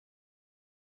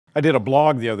I did a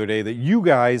blog the other day that you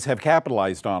guys have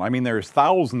capitalized on. I mean, there's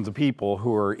thousands of people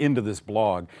who are into this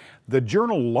blog. The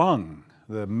journal Lung,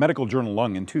 the medical journal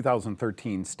Lung in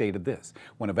 2013 stated this: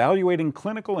 when evaluating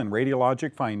clinical and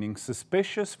radiologic findings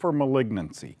suspicious for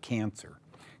malignancy, cancer,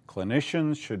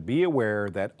 clinicians should be aware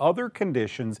that other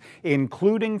conditions,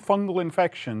 including fungal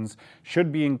infections,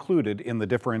 should be included in the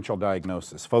differential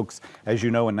diagnosis. Folks, as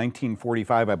you know, in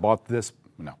 1945, I bought this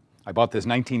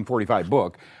 1945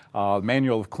 book,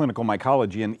 Manual of Clinical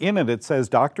Mycology, and in it it says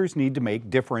doctors need to make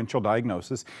differential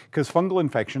diagnosis because fungal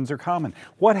infections are common.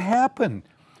 What happened?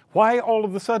 Why all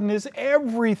of a sudden is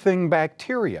everything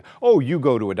bacteria? Oh, you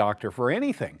go to a doctor for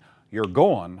anything, you're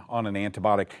going on an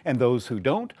antibiotic, and those who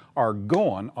don't are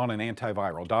going on an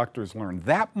antiviral. Doctors learn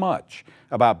that much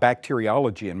about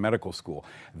bacteriology in medical school,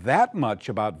 that much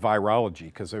about virology,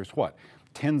 because there's what?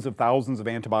 Tens of thousands of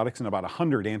antibiotics and about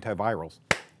 100 antivirals,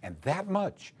 and that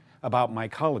much about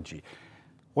mycology.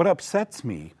 What upsets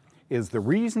me is the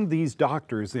reason these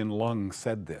doctors in Lung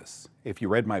said this, if you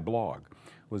read my blog,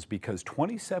 was because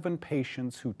 27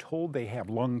 patients who told they have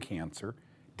lung cancer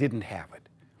didn't have it.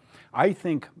 I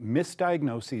think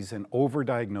misdiagnoses and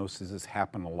overdiagnoses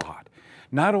happen a lot,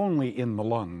 not only in the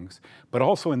lungs, but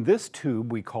also in this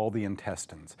tube we call the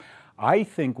intestines. I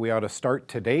think we ought to start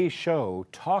today's show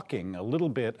talking a little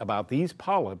bit about these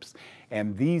polyps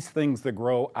and these things that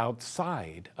grow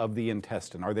outside of the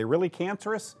intestine. Are they really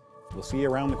cancerous? We'll see you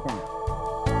around the corner.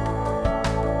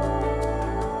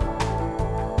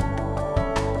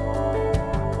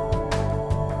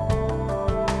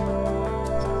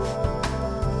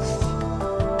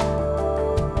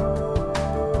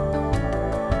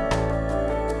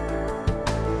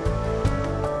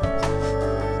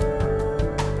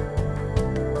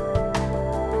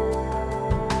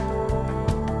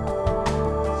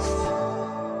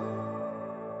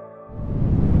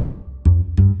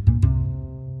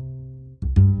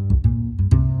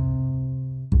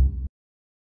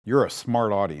 You're a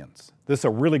smart audience. This is a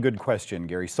really good question,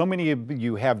 Gary. So many of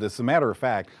you have this. As a matter of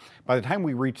fact, by the time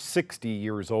we reach 60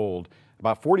 years old,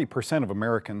 about 40% of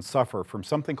Americans suffer from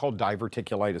something called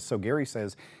diverticulitis. So Gary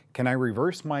says, can I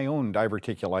reverse my own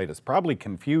diverticulitis? Probably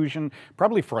confusion,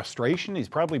 probably frustration. He's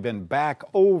probably been back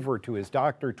over to his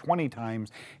doctor 20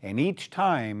 times, and each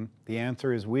time the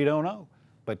answer is, we don't know.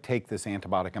 But take this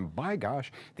antibiotic, and by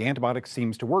gosh, the antibiotic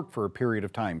seems to work for a period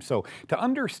of time. So to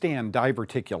understand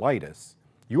diverticulitis,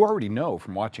 you already know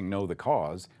from watching Know the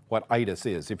Cause what itis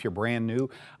is. If you're brand new,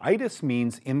 itis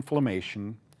means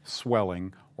inflammation,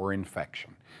 swelling, or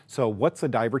infection. So what's a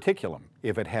diverticulum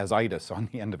if it has itis on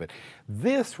the end of it?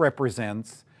 This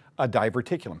represents a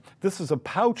diverticulum. This is a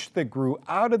pouch that grew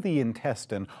out of the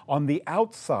intestine on the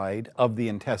outside of the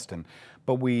intestine.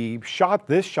 But we shot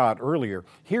this shot earlier.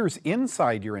 Here's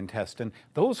inside your intestine.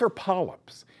 Those are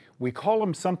polyps. We call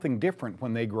them something different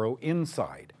when they grow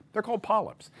inside. They're called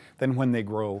polyps than when they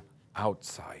grow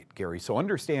outside, Gary. So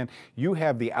understand, you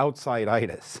have the outside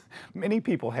itis. Many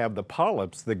people have the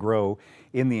polyps that grow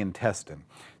in the intestine.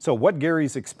 So what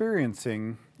Gary's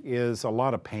experiencing is a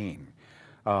lot of pain,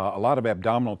 a lot of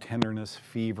abdominal tenderness,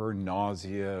 fever,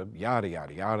 nausea, yada,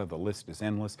 yada, yada. The list is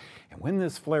endless. And when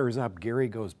this flares up, Gary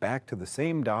goes back to the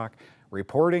same doc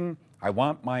reporting, I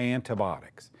want my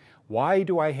antibiotics. Why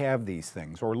do I have these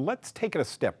things? Or let's take it a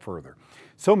step further.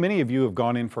 So many of you have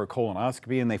gone in for a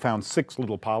colonoscopy and they found 6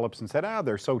 little polyps and said,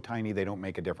 they're so tiny they don't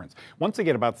make a difference. Once they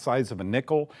get about the size of a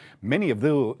nickel, many of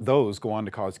those go on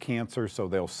to cause cancer, so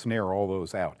they'll snare all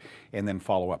those out and then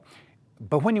follow up.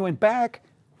 But when you went back,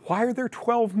 why are there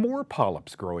 12 more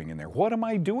polyps growing in there? What am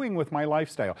I doing with my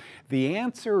lifestyle? The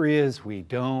answer is we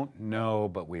don't know,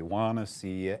 but we want to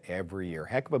see you every year.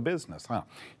 Heck of a business, huh?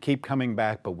 Keep coming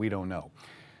back, but we don't know.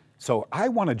 So I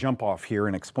want to jump off here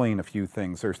and explain a few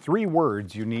things. There's 3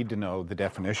 words you need to know the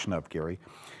definition of, Gary.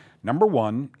 Number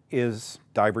 1 is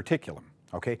diverticulum,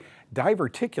 okay?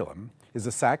 Diverticulum is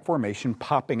a sac formation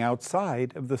popping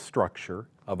outside of the structure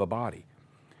of a body.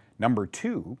 Number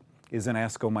 2 is an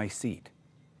ascomycete.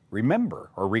 Remember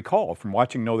or recall from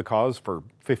watching Know the Cause for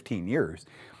 15 years,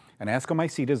 an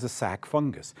ascomycete is a sac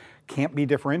fungus. Can't be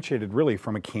differentiated really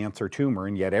from a cancer tumor,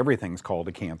 and yet everything's called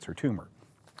a cancer tumor.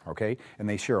 Okay, and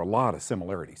they share a lot of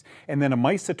similarities. And then a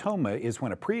mycetoma is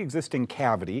when a pre-existing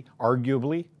cavity,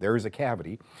 arguably there's a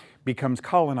cavity, becomes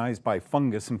colonized by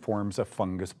fungus and forms a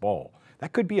fungus ball.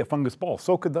 That could be a fungus ball,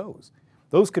 so could those.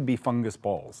 Those could be fungus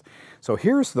balls. So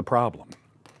here's the problem.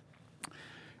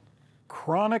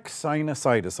 Chronic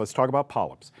sinusitis, let's talk about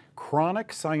polyps. Chronic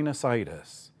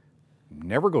sinusitis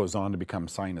never goes on to become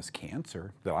sinus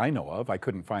cancer that I know of. I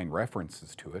couldn't find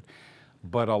references to it.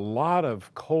 But a lot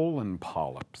of colon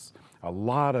polyps A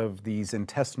lot of these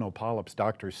intestinal polyps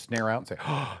doctors snare out and say,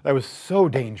 oh, that was so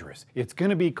dangerous. It's going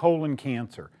to be colon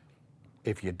cancer.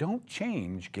 If you don't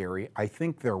change, Gary, I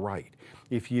think they're right.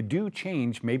 If you do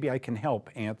change, maybe I can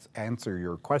help answer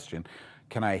your question.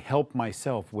 Can I help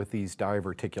myself with these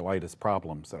diverticulitis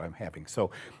problems that I'm having?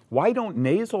 So why don't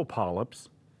nasal polyps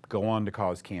go on to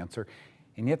cause cancer,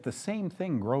 and yet the same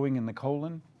thing growing in the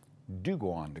colon do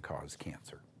go on to cause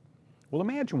cancer? Well,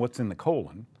 imagine what's in the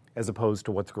colon as opposed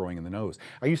to what's growing in the nose.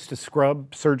 I used to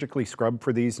surgically scrub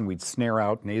for these, and we'd snare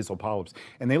out nasal polyps,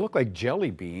 and they look like jelly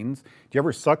beans. Do you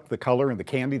ever suck the color and the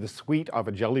candy, the sweet of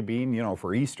a jelly bean, you know,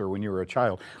 for Easter when you were a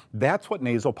child? That's what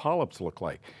nasal polyps look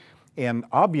like. And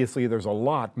obviously there's a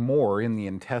lot more in the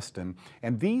intestine,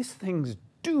 and these things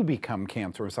do become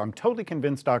cancerous. I'm totally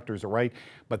convinced doctors are right,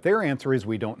 but their answer is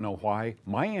we don't know why.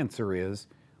 My answer is,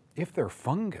 if they're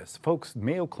fungus, folks,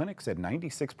 Mayo Clinic said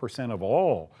 96% of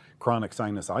all chronic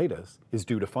sinusitis is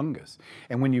due to fungus.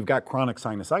 And when you've got chronic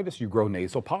sinusitis, you grow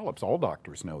nasal polyps. All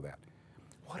doctors know that.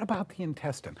 What about the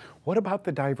intestine? What about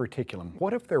the diverticulum?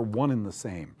 What if they're one and the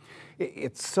same?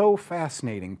 It's so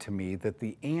fascinating to me that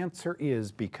the answer is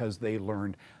because they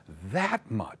learned that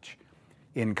much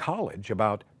in college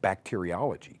about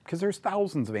bacteriology, because there's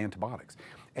thousands of antibiotics.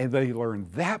 And they learn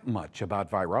that much about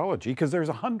virology because there's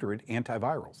 100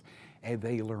 antivirals. And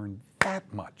they learn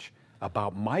that much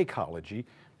about mycology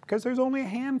because there's only a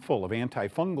handful of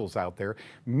antifungals out there,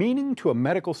 meaning to a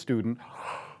medical student,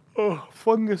 oh,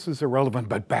 fungus is irrelevant,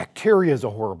 but bacteria is a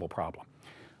horrible problem.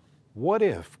 What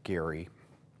if, Gary,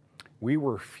 we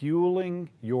were fueling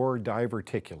your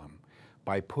diverticulum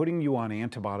by putting you on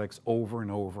antibiotics over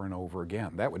and over and over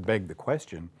again? That would beg the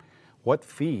question, what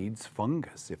feeds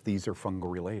fungus if these are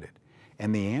fungal related?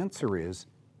 And the answer is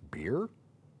beer,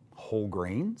 whole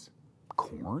grains,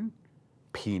 corn,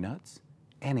 peanuts,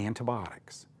 and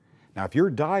antibiotics. Now, if your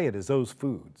diet is those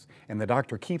foods and the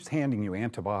doctor keeps handing you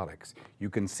antibiotics, you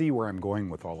can see where I'm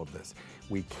going with all of this.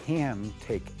 We can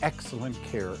take excellent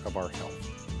care of our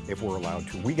health if we're allowed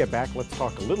to. When we get back, let's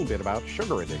talk a little bit about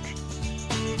sugar addiction.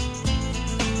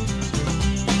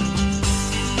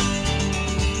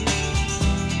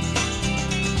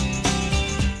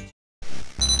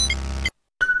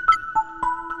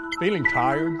 Feeling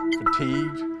tired,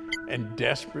 fatigued, and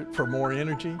desperate for more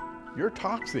energy? You're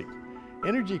toxic.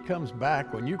 Energy comes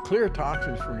back when you clear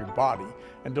toxins from your body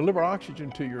and deliver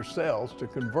oxygen to your cells to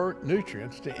convert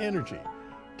nutrients to energy.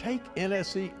 Take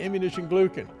NSC Immunizing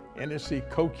Glucan, NSC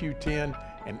CoQ10,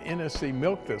 and NSC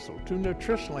Milk Thistle to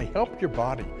nutritionally help your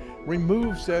body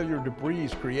remove cellular debris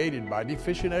created by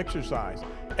deficient exercise,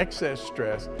 excess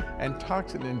stress, and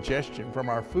toxin ingestion from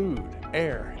our food,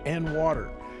 air, and water.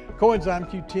 Coenzyme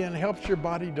Q10 helps your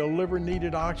body deliver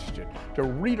needed oxygen to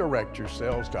redirect your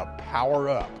cells to power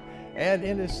up. Add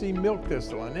NSC Milk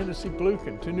Thistle and NSC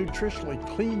Glucan to nutritionally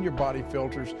clean your body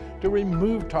filters to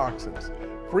remove toxins,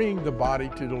 freeing the body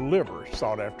to deliver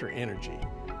sought-after energy.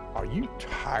 Are you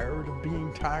tired of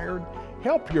being tired?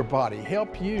 Help your body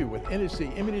help you with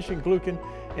NSC Immunizing Glucan,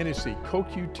 NSC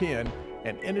CoQ10,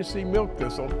 and NSC Milk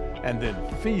Thistle, and then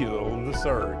feel the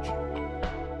surge.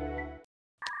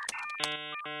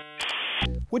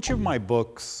 Which of my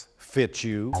books fit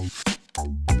you?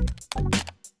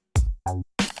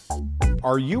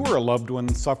 Are you or a loved one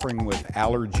suffering with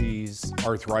allergies,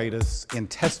 arthritis,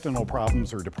 intestinal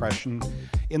problems, or depression?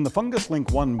 In the Fungus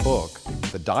Link 1 book,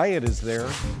 the diet is there,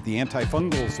 the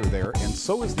antifungals are there, and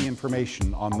so is the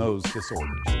information on those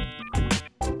disorders.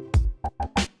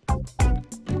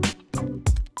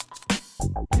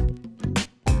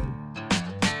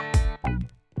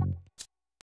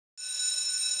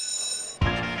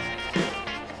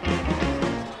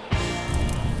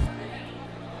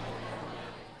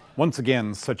 Once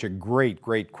again, such a great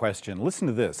question. Listen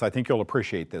to this. I think you'll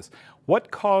appreciate this. What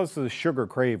causes sugar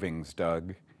cravings,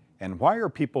 Doug? And why are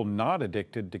people not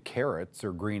addicted to carrots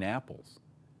or green apples?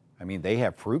 I mean, they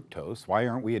have fructose. Why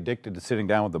aren't we addicted to sitting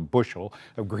down with a bushel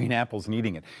of green apples and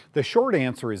eating it? The short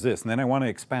answer is this, and then I want to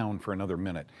expound for another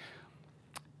minute.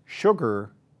 Sugar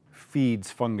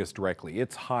feeds fungus directly.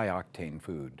 It's high-octane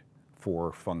food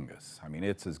for fungus. I mean,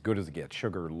 it's as good as it gets.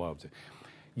 Sugar loves it.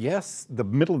 Yes, the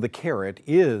middle of the carrot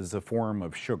is a form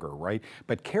of sugar, right?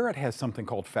 But carrot has something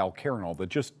called falcarinol that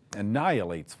just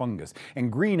annihilates fungus. And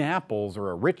green apples are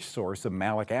a rich source of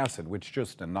malic acid, which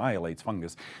just annihilates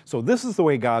fungus. So this is the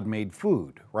way God made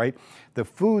food, right? The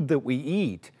food that we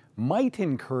eat might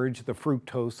encourage the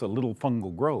fructose, a little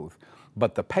fungal growth,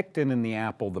 but the pectin in the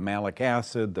apple, the malic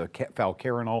acid, the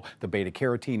falcarinol, the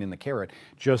beta-carotene in the carrot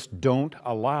just don't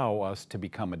allow us to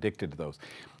become addicted to those.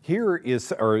 Here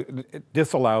is, or it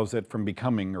disallows it from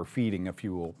becoming or feeding a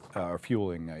fueling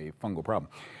a fungal problem.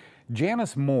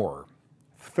 Janice Moore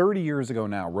 30 years ago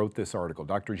now, wrote this article,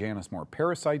 Dr. Janice Moore,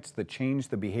 Parasites that Change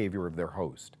the Behavior of Their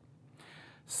Host.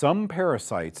 Some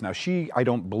parasites, now she, I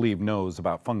don't believe, knows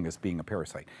about fungus being a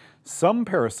parasite. Some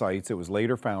parasites, it was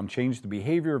later found, change the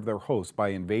behavior of their host by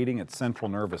invading its central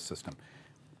nervous system.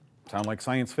 Sound like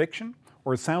science fiction?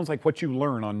 Or it sounds like what you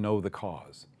learn on Know the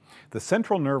Cause. The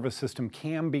central nervous system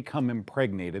can become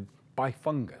impregnated by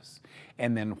fungus.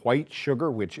 And then white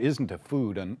sugar, which isn't a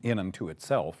food in unto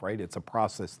itself, right? It's a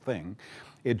processed thing.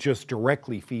 It just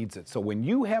directly feeds it. So when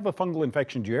you have a fungal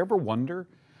infection, do you ever wonder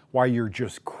why you're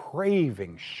just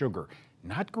craving sugar?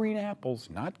 Not green apples,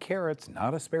 not carrots,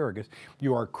 not asparagus.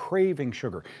 You are craving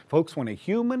sugar. Folks, when a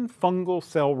human fungal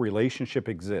cell relationship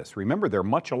exists, remember they're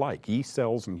much alike, yeast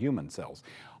cells and human cells,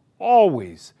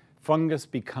 always fungus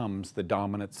becomes the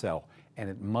dominant cell, and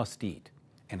it must eat.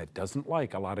 And it doesn't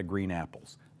like a lot of green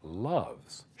apples.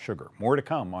 Loves sugar. More to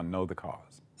come on Know the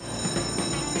Cause.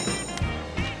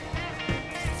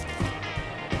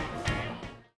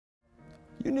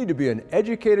 You need to be an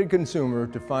educated consumer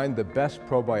to find the best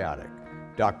probiotic.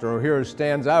 Dr. Ohhira's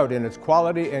stands out in its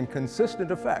quality and consistent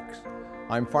effects.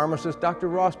 I'm pharmacist Dr.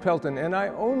 Ross Pelton, and I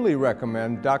only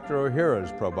recommend Dr.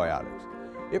 Ohhira's probiotics.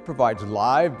 It provides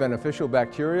live beneficial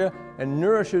bacteria and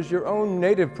nourishes your own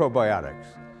native probiotics.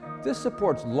 This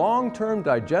supports long-term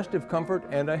digestive comfort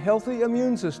and a healthy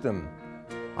immune system.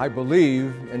 I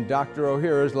believe in Dr.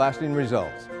 Ohhira's lasting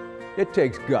results. It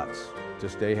takes guts to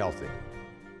stay healthy.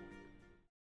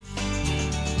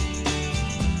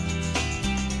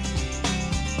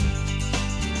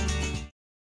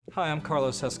 Hi, I'm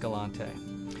Carlos Escalante.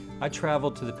 I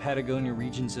traveled to the Patagonia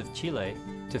regions of Chile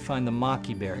to find the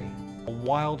maqui berry, a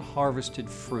wild harvested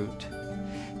fruit.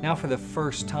 Now for the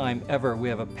first time ever, we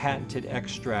have a patented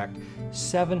extract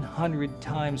 700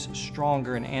 times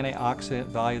stronger in antioxidant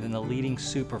value than the leading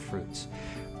superfruits.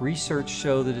 Research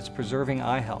show that it's preserving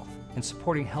eye health and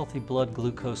supporting healthy blood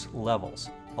glucose levels,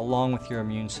 along with your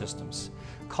immune systems.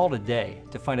 Call today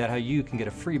to find out how you can get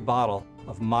a free bottle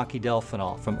of maqui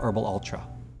delphinol from Herbal Ultra.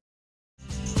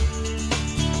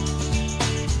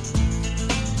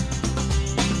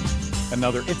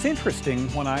 It's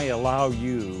interesting when I allow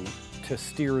you to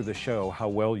steer the show how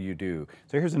well you do.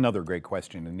 So here's another great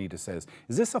question. Anita says,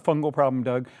 is this a fungal problem,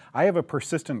 Doug? I have a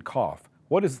persistent cough.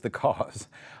 What is the cause?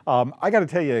 I got to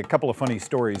tell you a couple of funny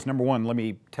stories. Number one, let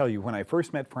me tell you, when I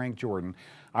first met Frank Jordan,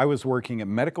 I was working at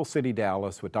Medical City,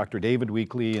 Dallas with Dr. David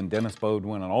Weekley and Dennis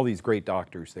Bodwin and all these great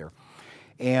doctors there.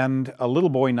 And a little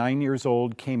boy, 9 years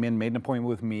old, came in, made an appointment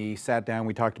with me, sat down,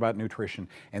 we talked about nutrition.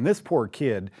 And this poor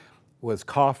kid was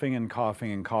coughing and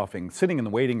coughing and coughing. Sitting in the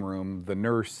waiting room, the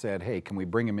nurse said, hey, can we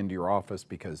bring him into your office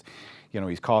because, you know,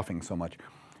 he's coughing so much.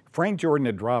 Frank Jordan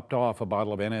had dropped off a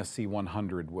bottle of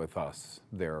NSC-100 with us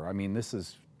there. I mean, this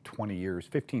is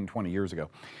 15, 20 years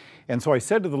ago. And so I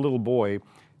said to the little boy,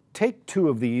 take 2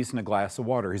 of these in a glass of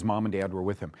water. His mom and dad were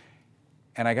with him.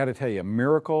 And I got to tell you,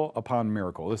 miracle upon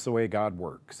miracle. This is the way God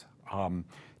works.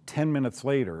 10 minutes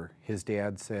later, his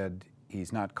dad said,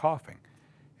 he's not coughing.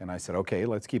 And I said, okay,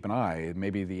 let's keep an eye.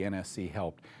 Maybe the NSC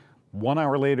helped. 1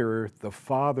 hour later, the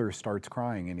father starts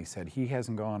crying, and he said he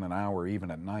hasn't gone an hour even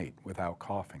at night without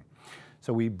coughing.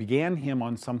 So we began him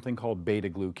on something called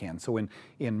beta-glucan. So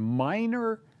in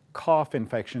minor cough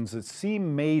infections that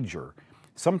seem major,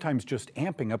 sometimes just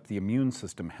amping up the immune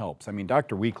system helps. I mean,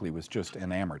 Dr. Weekley was just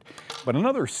enamored. But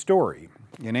another story,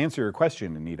 in answer to your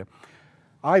question, Anita,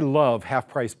 I love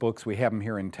half-price books. We have them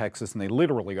here in Texas, and they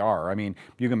literally are. I mean,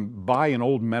 you can buy an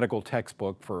old medical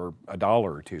textbook for $1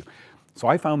 or $2. So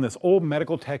I found this old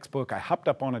medical textbook. I hopped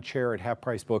up on a chair at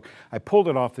half-price book. I pulled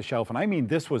it off the shelf, and I mean,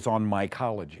 this was on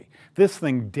mycology. This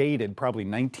thing dated probably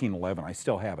 1911. I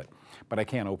still have it, but I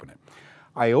can't open it.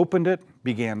 I opened it,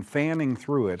 began fanning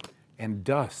through it, and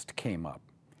dust came up,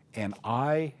 and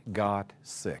I got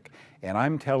sick. And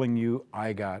I'm telling you,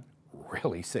 I got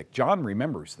really sick. John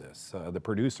remembers this. The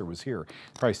producer was here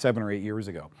probably 7 or 8 years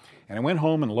ago. And I went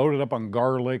home and loaded up on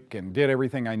garlic and did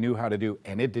everything I knew how to do,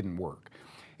 and it didn't work.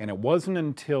 And it wasn't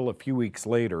until a few weeks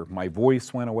later, my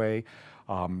voice went away,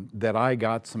 that I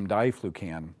got some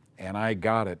diflucan, and I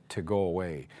got it to go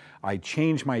away. I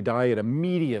changed my diet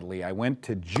immediately. I went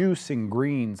to juicing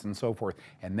greens and so forth,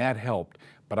 and that helped.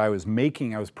 But I was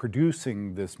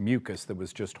producing this mucus that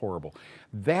was just horrible.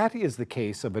 That is the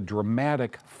case of a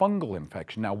dramatic fungal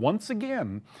infection. Now, once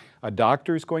again, a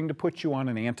doctor is going to put you on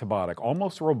an antibiotic,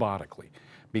 almost robotically,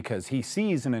 because he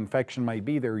sees an infection might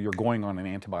be there, you're going on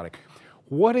an antibiotic.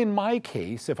 What in my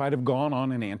case if I'd have gone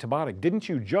on an antibiotic? Didn't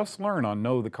you just learn on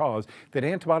Know the Cause that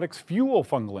antibiotics fuel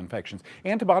fungal infections?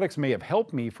 Antibiotics may have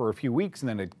helped me for a few weeks and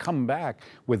then it'd come back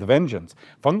with a vengeance.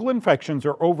 Fungal infections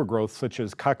or overgrowth such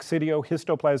as coccidio,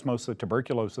 histoplasmosis,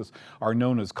 tuberculosis are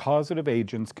known as causative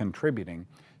agents contributing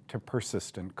to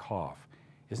persistent cough.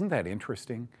 Isn't that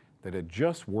interesting that it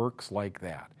just works like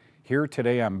that? Here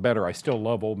today I'm better. I still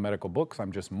love old medical books.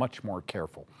 I'm just much more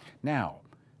careful. Now,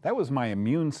 that was my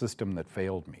immune system that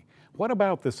failed me. What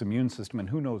about this immune system, and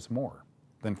who knows more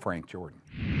than Frank Jordan?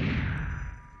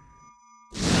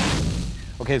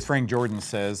 Okay, as Frank Jordan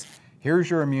says,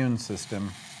 here's your immune system.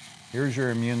 Here's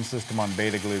your immune system on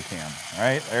beta-glucan. All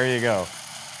right, there you go.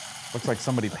 Looks like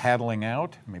somebody paddling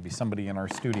out, maybe somebody in our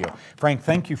studio. Frank,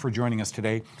 thank you for joining us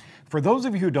today. For those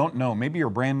of you who don't know, maybe you're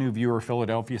a brand new viewer,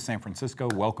 Philadelphia, San Francisco,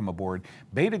 welcome aboard.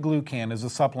 Beta-glucan is a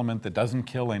supplement that doesn't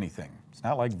kill anything. It's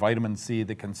not like vitamin C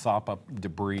that can sop up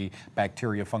debris,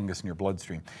 bacteria, fungus in your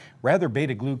bloodstream. Rather,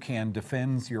 beta-glucan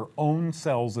defends your own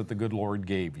cells that the good Lord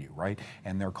gave you, right?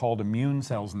 And they're called immune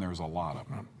cells, and there's a lot of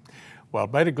them. Well,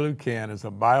 beta-glucan is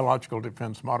a biological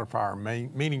defense modifier,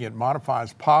 meaning it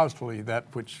modifies positively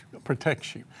that which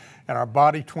protects you. In our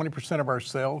body, 20% of our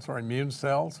cells are immune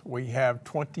cells. We have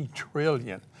 20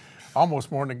 trillion, almost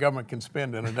more than the government can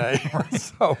spend in a day.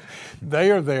 So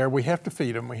they are there. We have to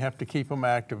feed them. We have to keep them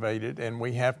activated, and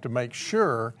we have to make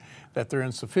sure that they're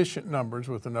in sufficient numbers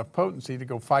with enough potency to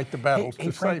go fight the battles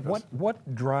to Frank, save us.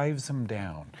 What drives them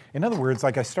down? In other words,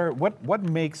 like what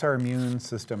makes our immune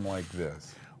system like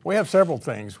this? We have several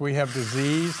things. We have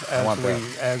disease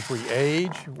as we age.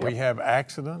 Yep. We have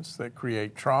accidents that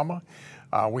create trauma.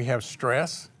 We have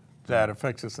stress that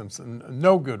affects us in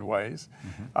no good ways.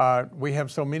 Mm-hmm. We have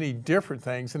so many different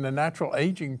things. In the natural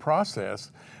aging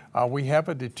process, we have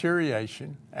a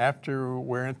deterioration after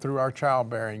we're through our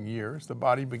childbearing years. The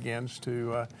body begins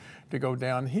to go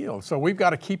downhill. So we've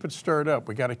got to keep it stirred up.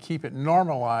 We've got to keep it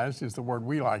normalized, is the word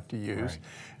we like to use, right,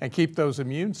 and keep those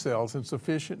immune cells in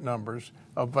sufficient numbers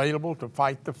available to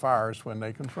fight the fires when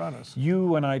they confront us.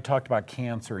 You and I talked about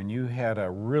cancer, and you had a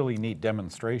really neat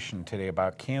demonstration today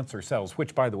about cancer cells,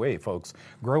 which, by the way, folks,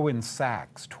 grow in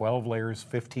sacs, 12 layers,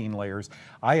 15 layers.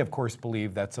 I, of course,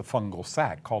 believe that's a fungal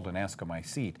sac called an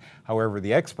ascomycete. However,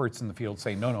 the experts in the field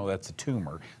say, no, that's a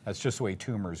tumor. That's just the way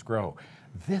tumors grow.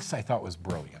 This, I thought, was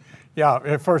brilliant.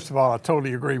 Yeah, first of all, I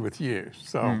totally agree with you.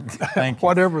 So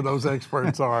whatever those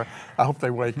experts are, I hope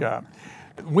they wake up.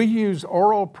 We use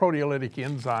oral proteolytic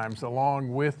enzymes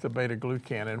along with the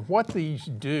beta-glucan, and what these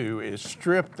do is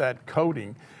strip that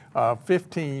coating,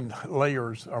 15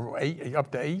 layers or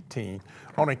up to 18,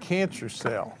 on a cancer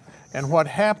cell. And what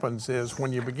happens is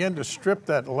when you begin to strip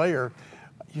that layer,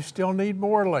 you still need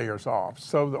more layers off.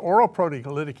 So the oral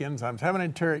proteolytic enzymes have an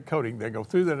enteric coating. They go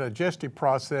through the digestive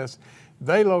process.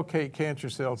 They locate cancer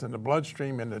cells in the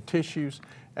bloodstream, in the tissues,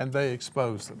 and they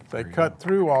expose them. They cut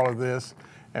through all of this,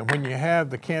 and when you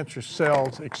have the cancer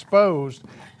cells exposed,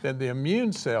 then the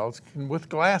immune cells can, with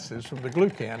glasses from the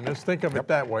glucan, let's think of it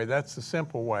that way, that's the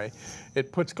simple way,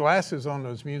 it puts glasses on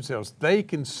those immune cells. They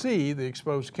can see the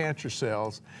exposed cancer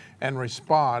cells and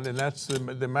respond, and that's the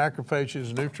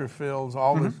macrophages, neutrophils,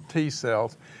 all the T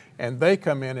cells, and they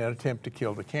come in and attempt to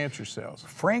kill the cancer cells.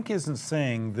 Frank isn't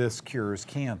saying this cures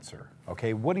cancer.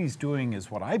 Okay, what he's doing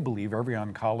is what I believe every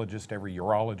oncologist, every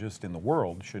urologist in the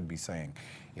world should be saying.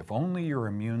 If only your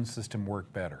immune system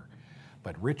worked better.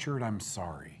 But Richard, I'm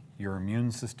sorry, your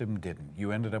immune system didn't.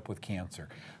 You ended up with cancer.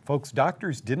 Folks,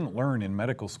 doctors didn't learn in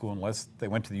medical school unless they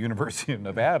went to the University of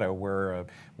Nevada, where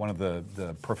one of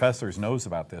the professors knows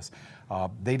about this.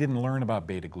 They didn't learn about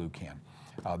beta-glucan.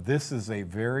 This is a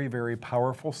very, very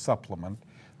powerful supplement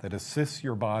that assists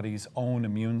your body's own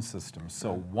immune system.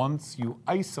 So once you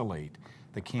isolate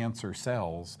the cancer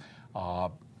cells,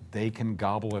 they can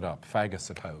gobble it up,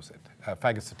 phagocytize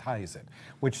it,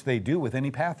 which they do with any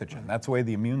pathogen. That's the way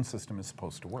the immune system is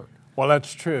supposed to work. Well,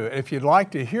 that's true. If you'd like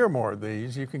to hear more of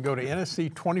these, you can go to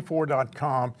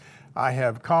NSC-24.com. I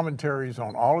have commentaries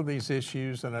on all of these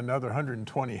issues and another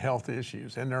 120 health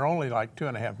issues, and they're only like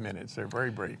 2.5 minutes. They're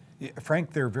very brief. Yeah,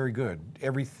 Frank, they're very good.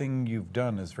 Everything you've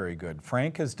done is very good.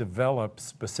 Frank has developed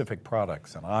specific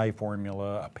products, an eye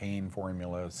formula, a pain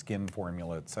formula, a skin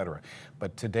formula, etc.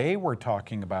 But today we're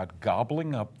talking about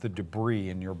gobbling up the debris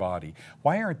in your body.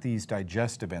 Why aren't these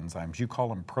digestive enzymes? You call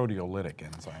them proteolytic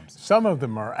enzymes. Some of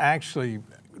them are actually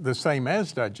the same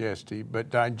as digestive, but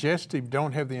digestive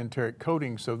don't have the enteric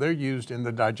coating, so they're used in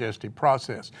the digestive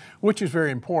process, which is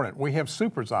very important. We have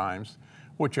superzymes,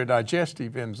 which are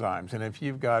digestive enzymes, and if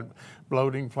you've got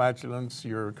bloating, flatulence,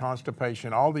 your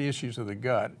constipation, all the issues of the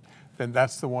gut, then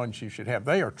that's the ones you should have.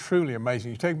 They are truly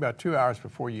amazing. You take about 2 hours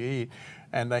before you eat,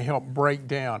 and they help break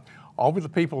down. All of the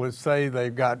people that say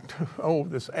they've got, oh,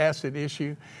 this acid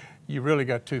issue, you really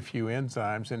got too few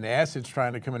enzymes, and the acid's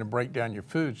trying to come in and break down your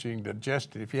food so you can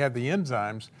digest it. If you have the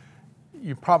enzymes,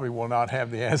 you probably will not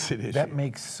have the acid issue. That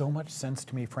makes so much sense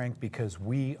to me, Frank, because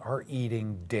we are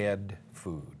eating dead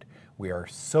food. We are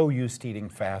so used to eating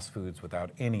fast foods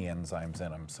without any enzymes in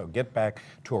them. So get back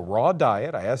to a raw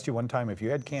diet. I asked you one time if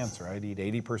you had cancer, I'd eat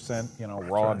 80%,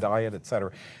 raw diet,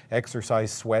 etc.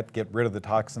 Exercise, sweat, get rid of the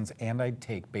toxins, and I'd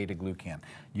take beta-glucan.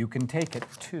 You can take it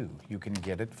too. You can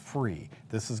get it free.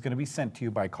 This is going to be sent to you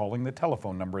by calling the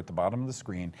telephone number at the bottom of the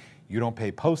screen. You don't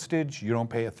pay postage, you don't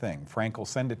pay a thing. Frank will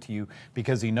send it to you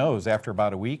because he knows after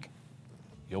about a week,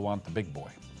 you'll want the big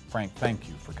boy. Frank, thank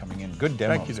you for coming in. Good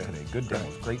demos today. Good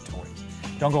demos. Great toys.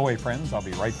 Don't go away, friends. I'll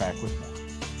be right back with more.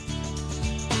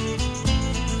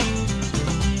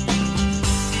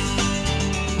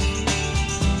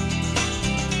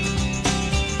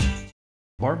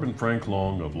 Barb and Frank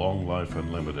Long of Long Life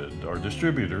Unlimited are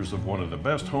distributors of one of the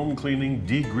best home cleaning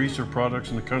degreaser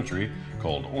products in the country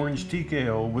called Orange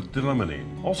TKO with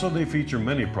Delimonene. Also, they feature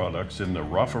many products in the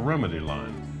Rafa Remedy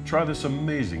line. Try this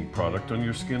amazing product on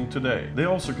your skin today. They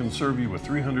also can serve you with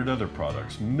 300 other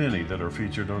products, many that are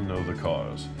featured on Know the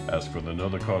Cause. Ask for the Know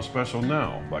the Cause special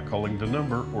now by calling the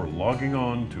number or logging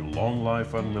on to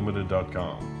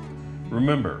longlifeunlimited.com.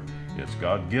 Remember, it's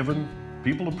God-given,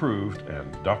 people approved,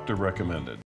 and doctor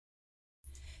recommended.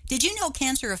 Did you know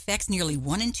cancer affects nearly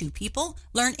 1 in 2 people?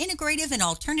 Learn integrative and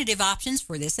alternative options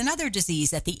for this and other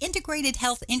disease at the Integrated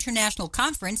Health International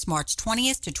Conference, March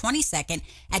 20th to 22nd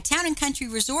at Town & Country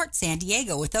Resort, San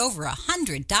Diego, with over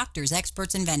 100 doctors,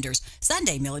 experts, and vendors.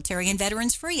 Sunday, military and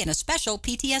veterans free, and a special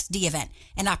PTSD event,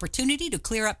 an opportunity to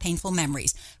clear up painful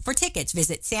memories. For tickets,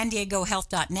 visit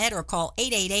SanDiegoHealth.net or call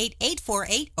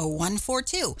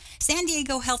 888-848-0142.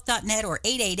 SanDiegoHealth.net or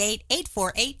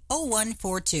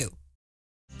 888-848-0142.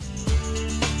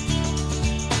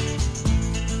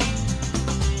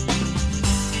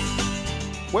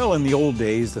 Well, in the old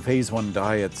days, the phase 1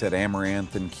 diet said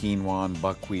amaranth and quinoa and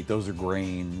buckwheat. Those are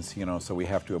grains, so we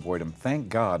have to avoid them. Thank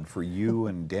God for you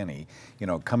and Denny,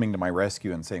 coming to my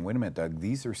rescue and saying, wait a minute, Doug,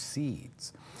 these are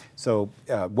seeds. So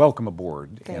welcome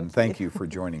aboard, and thank you for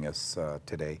joining us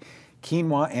today.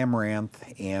 Quinoa, amaranth,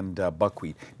 and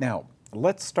buckwheat. Now,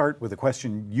 let's start with a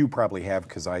question you probably have,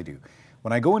 because I do.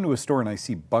 When I go into a store and I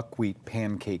see buckwheat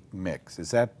pancake mix,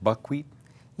 is that buckwheat?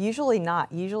 Usually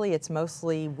not. Usually it's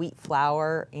mostly wheat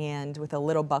flour and with a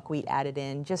little buckwheat added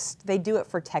in. They do it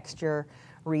for texture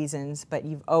reasons, but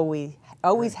you've always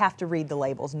have to read the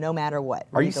labels, no matter what.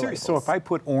 Are you serious? So if I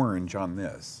put orange on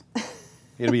this,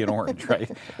 it'll be an orange,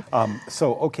 right?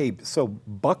 So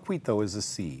buckwheat though is a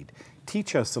seed.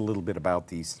 Teach us a little bit about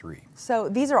these three. So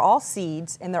these are all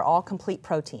seeds, and they're all complete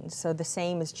proteins. So the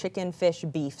same as chicken, fish,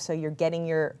 beef. So you're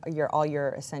getting all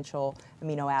your essential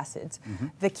amino acids. Mm-hmm.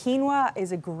 The quinoa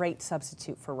is a great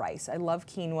substitute for rice. I love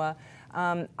quinoa.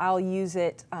 I'll use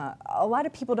it. A lot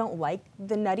of people don't like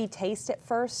the nutty taste at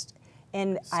first.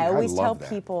 And I always tell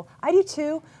people, I do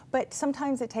too, but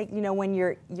sometimes it takes, when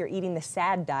you're eating the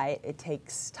SAD diet, it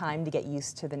takes time to get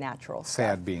used to the natural stuff.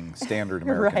 SAD being standard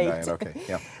American diet, okay,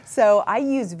 yeah. So I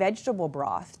use vegetable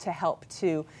broth to help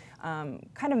to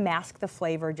kind of mask the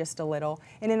flavor just a little.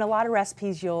 And in a lot of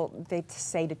recipes, they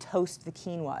say to toast the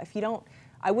quinoa. If you don't,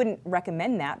 I wouldn't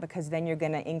recommend that because then you're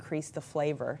going to increase the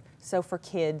flavor. So for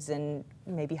kids and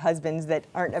maybe husbands that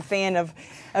aren't a fan of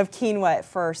quinoa at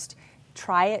first,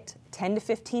 try it 10 to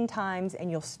 15 times and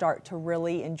you'll start to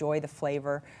really enjoy the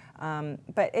flavor.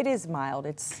 But it is mild.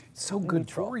 It's so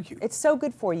good for you. It's so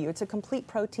good for you. It's a complete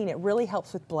protein. It really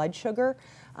helps with blood sugar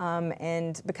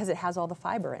and because it has all the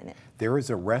fiber in it. There is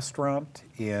a restaurant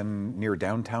near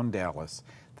downtown Dallas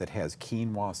that has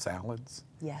quinoa salads.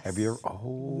 Yes. Have you ever?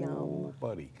 Oh, yum.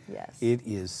 Buddy. Yes. It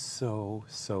is so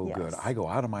good. I go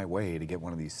out of my way to get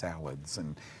one of these salads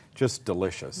and just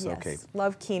delicious. Yes. Okay.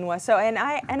 Love quinoa. So and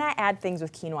I add things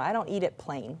with quinoa. I don't eat it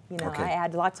plain. Okay. I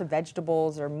add lots of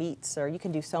vegetables or meats, or you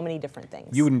can do so many different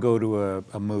things. You wouldn't go to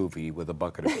a movie with a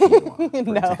bucket of quinoa.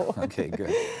 No. Okay,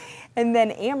 good. And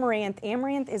then amaranth.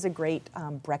 Amaranth is a great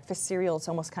breakfast cereal. It's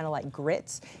almost kind of like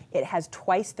grits. It has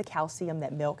twice the calcium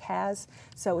that milk has.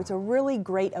 So it's a really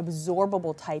great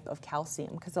absorbable type of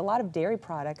calcium because a lot of dairy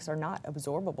products are not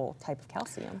absorbable type of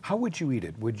calcium. How would you eat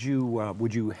it? Would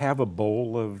you have a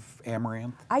bowl of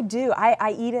amaranth? I do.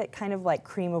 I eat it kind of like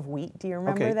cream of wheat. Do you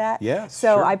remember that? Yes.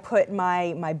 So sure. I put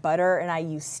my butter and I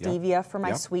use stevia for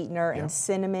my sweetener and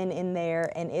cinnamon in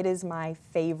there, and it is my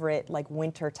favorite like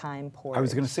wintertime porridge. I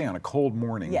was going to say on a cold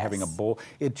morning, Yes. having a bowl.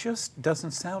 It just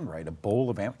doesn't sound right. A bowl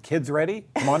of kids ready?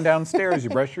 Come on downstairs. You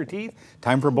brush your teeth.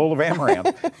 Time for a bowl of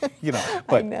Amaranth.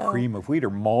 But cream of wheat or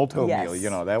malt oatmeal.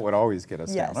 Yes. That would always get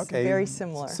us Yes, down. Okay, very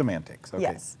similar. Semantics. Okay.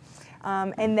 Yes.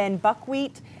 And then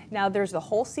buckwheat. Now there's the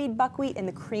whole seed buckwheat and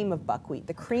the cream of buckwheat.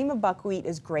 The cream of buckwheat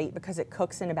is great because it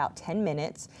cooks in about 10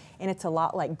 minutes and it's a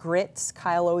lot like grits.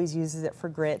 Kyle always uses it for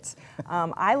grits.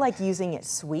 I like using it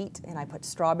sweet, and I put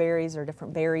strawberries or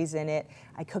different berries in it.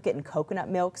 I cook it in coconut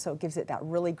milk, so it gives it that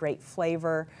really great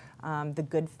flavor, the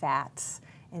good fats.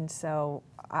 And so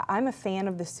I'm a fan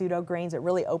of the pseudograins. It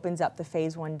really opens up the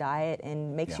phase 1 diet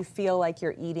and makes you feel like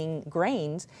you're eating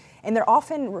grains. And they're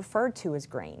often referred to as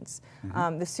grains.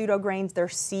 The pseudograins, they're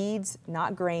seeds,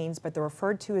 not grains, but they're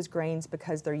referred to as grains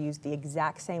because they're used the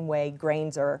exact same way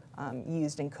grains are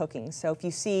used in cooking. So if you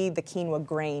see the quinoa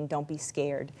grain, don't be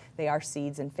scared. They are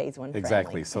seeds and phase 1 friendly.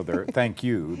 Exactly. So thank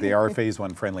you. They are phase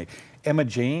 1 friendly. Emma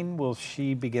Jane, will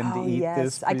she begin to eat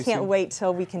this? I can't wait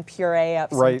till we can puree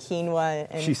up some quinoa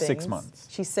and She's things. 6 months.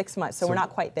 She's 6 months, so we're not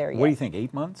quite there yet. What do you think,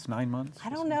 8 months, 9 months? I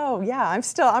don't know. Yeah,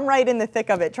 I'm right in the thick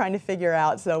of it trying to figure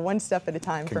out, so one step at a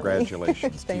time for me.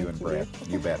 Congratulations to you and Brad.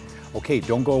 You bet. Okay,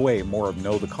 don't go away. More of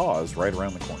Know the Cause right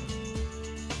around the corner.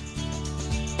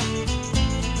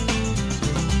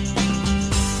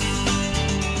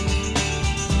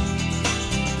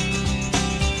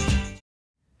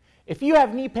 If you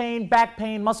have knee pain, back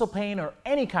pain, muscle pain, or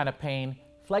any kind of pain,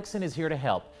 Flexin is here to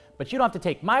help. But you don't have to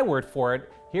take my word for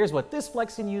it. Here's what this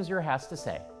Flexin user has to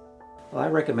say. Well, I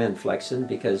recommend Flexin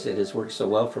because it has worked so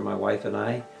well for my wife and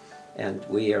I, and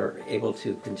we are able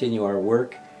to continue our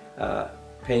work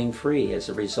pain-free as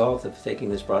a result of taking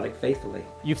this product faithfully.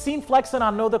 You've seen Flexin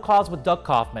on Know the Cause with Doug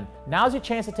Kaufmann. Now's your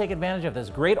chance to take advantage of this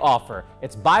great offer.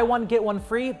 It's buy one, get one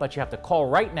free, but you have to call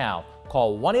right now.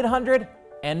 Call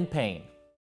 1-800-END-PAIN.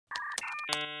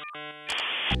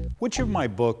 Which of my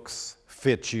books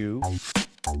fit you?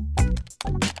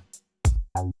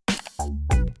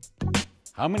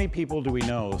 How many people do we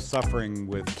know suffering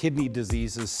with kidney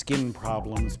diseases, skin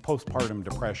problems, postpartum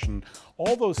depression?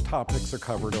 All those topics are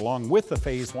covered along with the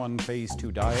phase 1, phase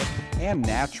 2 diet and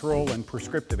natural and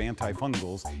prescriptive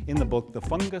antifungals in the book The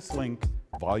Fungus Link,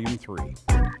 Volume 3.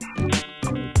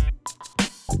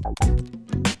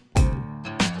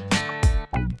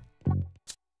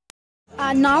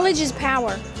 Knowledge is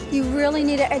power. You really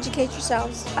need to educate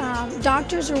yourselves.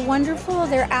 Doctors are wonderful.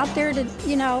 They're out there to,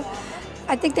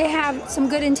 I think they have some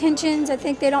good intentions. I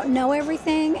think they don't know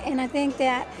everything, and I think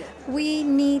that we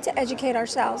need to educate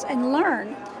ourselves and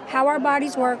learn how our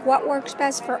bodies work, what works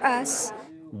best for us.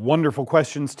 Wonderful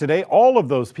questions today. All of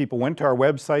those people went to our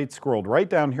website, scrolled right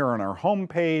down here on our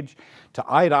homepage to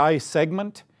Eye to Eye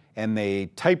segment, and they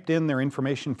typed in their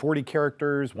information, 40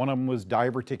 characters. One of them was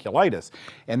diverticulitis,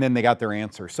 and then they got their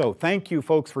answer. So thank you,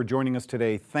 folks, for joining us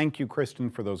today. Thank you,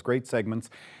 Kristin, for those great segments.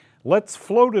 Let's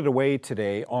float it away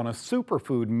today on a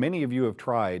superfood many of you have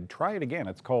tried. Try it again.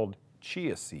 It's called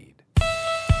Chia Seed.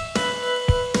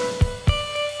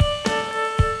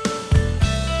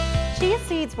 Chia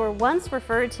seeds were once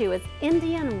referred to as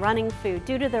Indian running food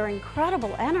due to their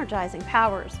incredible energizing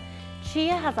powers.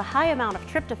 Chia has a high amount of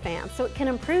tryptophan, so it can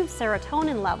improve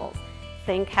serotonin levels.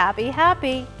 Think happy,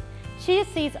 happy. Chia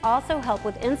seeds also help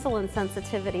with insulin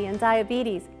sensitivity and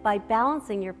diabetes by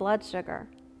balancing your blood sugar.